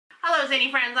Hello,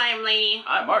 Zainey friends. I am Laney.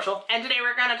 I'm Marshall. And today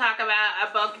we're going to talk about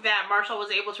a book that Marshall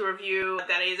was able to review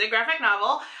that is a graphic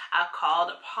novel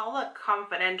called Pollock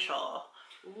Confidential.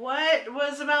 What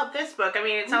was about this book? I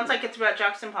mean, it sounds like it's about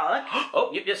Jackson Pollock.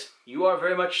 Oh, yes. You are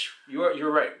very much,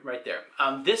 you're right there.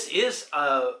 This is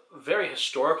a very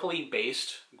historically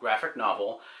based graphic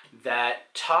novel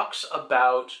that talks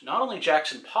about not only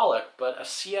Jackson Pollock, but a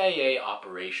CIA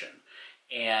operation.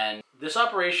 And this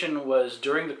operation was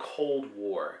during the Cold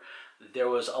War. There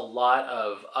was a lot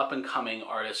of up-and-coming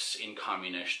artists in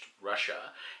communist Russia,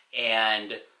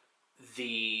 and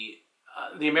the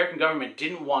American government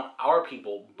didn't want our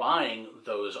people buying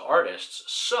those artists,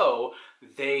 so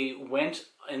they went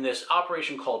in this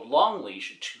operation called Long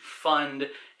Leash to fund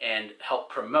and help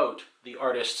promote the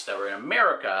artists that were in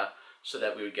America so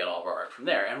that we would get all of our art from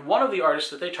there. And one of the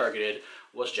artists that they targeted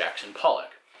was Jackson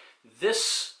Pollock.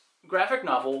 This graphic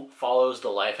novel follows the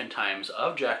life and times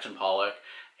of Jackson Pollock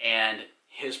and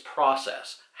his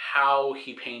process, how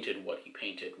he painted what he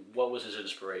painted, what was his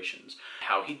inspirations,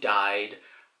 how he died.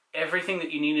 Everything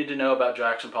that you needed to know about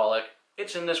Jackson Pollock,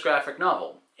 it's in this graphic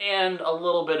novel, and a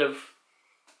little bit of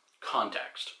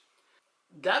context.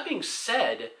 That being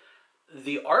said,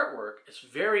 the artwork is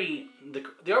the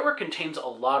artwork contains a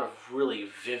lot of really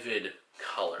vivid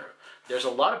color. There's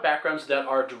a lot of backgrounds that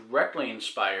are directly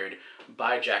inspired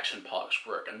by Jackson Pollock's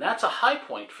work, and that's a high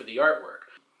point for the artwork.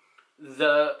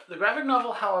 The graphic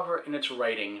novel, however, in its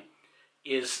writing,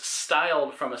 is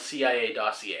styled from a CIA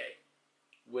dossier,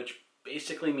 which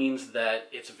basically means that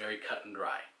it's very cut and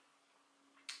dry.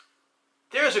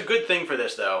 There's a good thing for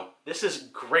this, though. This is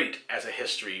great as a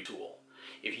history tool.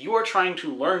 If you are trying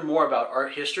to learn more about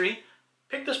art history,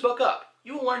 pick this book up.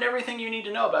 You will learn everything you need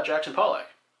to know about Jackson Pollock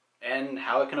and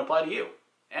how it can apply to you.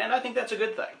 And I think that's a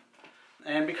good thing.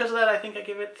 And because of that, I think I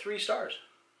give it 3 stars.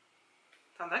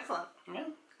 Sounds excellent. Yeah.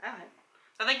 All right.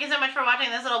 So thank you so much for watching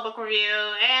this little book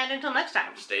review, and until next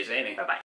time. Stay zany. Bye-bye.